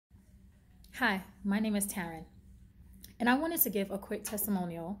Hi, my name is Taryn, and I wanted to give a quick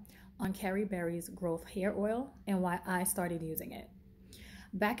testimonial on Carrie Berry's growth hair oil and why I started using it.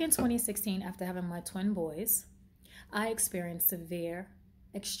 Back in 2016, after having my twin boys, I experienced severe,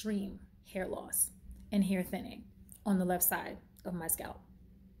 extreme hair loss and hair thinning on the left side of my scalp.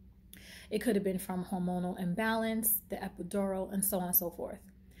 It could have been from hormonal imbalance, the epidural, and so on and so forth.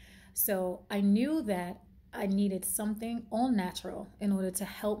 So I knew that I needed something all natural in order to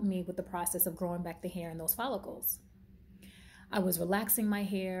help me with the process of growing back the hair in those follicles. I was relaxing my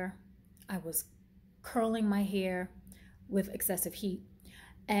hair. I was curling my hair with excessive heat.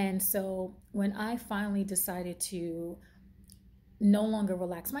 And so when I finally decided to no longer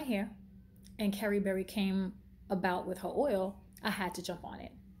relax my hair and Carrie Berry came about with her oil, I had to jump on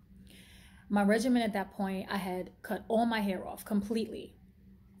it. My regimen at that point, I had cut all my hair off completely.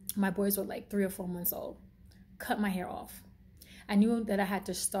 My boys were like 3 or 4 months old. Cut my hair off. I knew that I had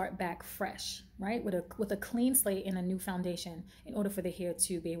to start back fresh, right? With a clean slate and a new foundation in order for the hair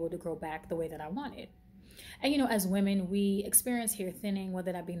to be able to grow back the way that I wanted. And as women, we experience hair thinning,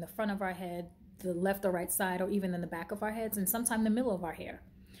 whether that be in the front of our head, the left or right side, or even in the back of our heads, and sometimes the middle of our hair.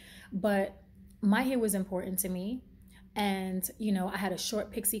 But my hair was important to me. And, I had a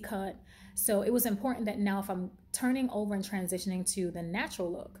short pixie cut. So it was important that now if I'm turning over and transitioning to the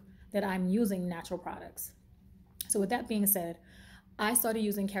natural look, that I'm using natural products. So with that being said, I started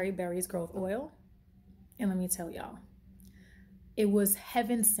using Carrie Berry's growth oil. And let me tell y'all, it was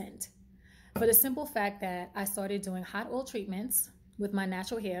heaven sent. For the simple fact that I started doing hot oil treatments with my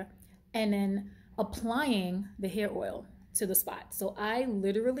natural hair and then applying the hair oil to the spot. So I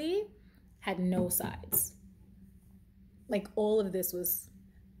literally had no sides. Like all of this was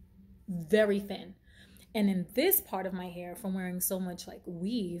very thin. And in this part of my hair, from wearing so much like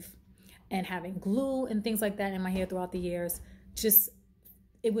weave and having glue and things like that in my hair throughout the years,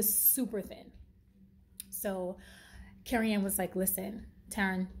 it was super thin. So Carrie Ann was like, listen,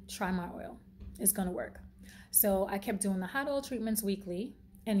 Taryn, try my oil. It's gonna work. So I kept doing the hot oil treatments weekly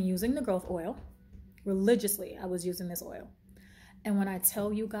and using the growth oil. Religiously, I was using this oil. And when I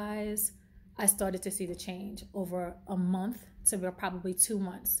tell you guys, I started to see the change over a month to probably 2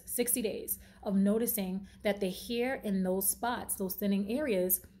 months, 60 days of noticing that the hair in those spots, those thinning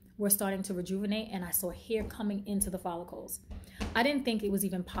areas, were starting to rejuvenate, and I saw hair coming into the follicles. I didn't think it was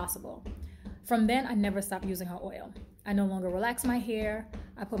even possible. From then, I never stopped using her oil. I no longer relaxed my hair.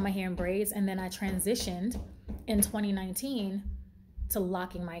 I put my hair in braids, and then I transitioned in 2019 to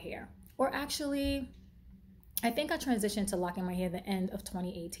locking my hair. Or actually, I think I transitioned to locking my hair the end of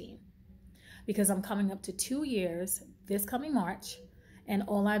 2018 because I'm coming up to 2 years this coming March, and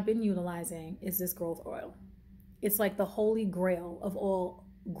all I've been utilizing is this growth oil. It's like the holy grail of all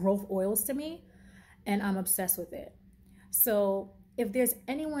growth oils to me, and I'm obsessed with it. So if there's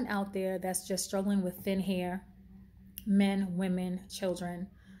anyone out there that's just struggling with thin hair, men, women, children,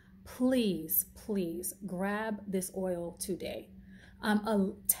 please grab this oil today. I'm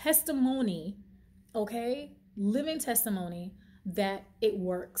a testimony, okay? Living testimony that it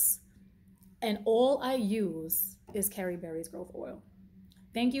works. And all I use is Carrie Berry's growth oil.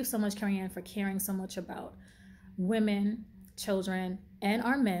 Thank you so much, Carrie Ann, for caring so much about women, children, and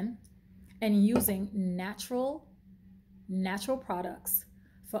our men, and using natural products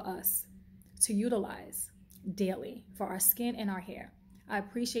for us to utilize daily for our skin and our hair. I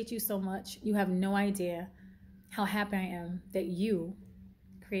appreciate you so much. You have no idea how happy I am that you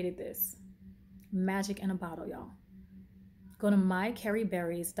created this magic in a bottle, y'all. Go to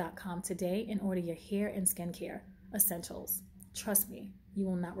mycarrieberries.com today and order your hair and skincare essentials. Trust me, you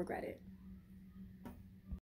will not regret it.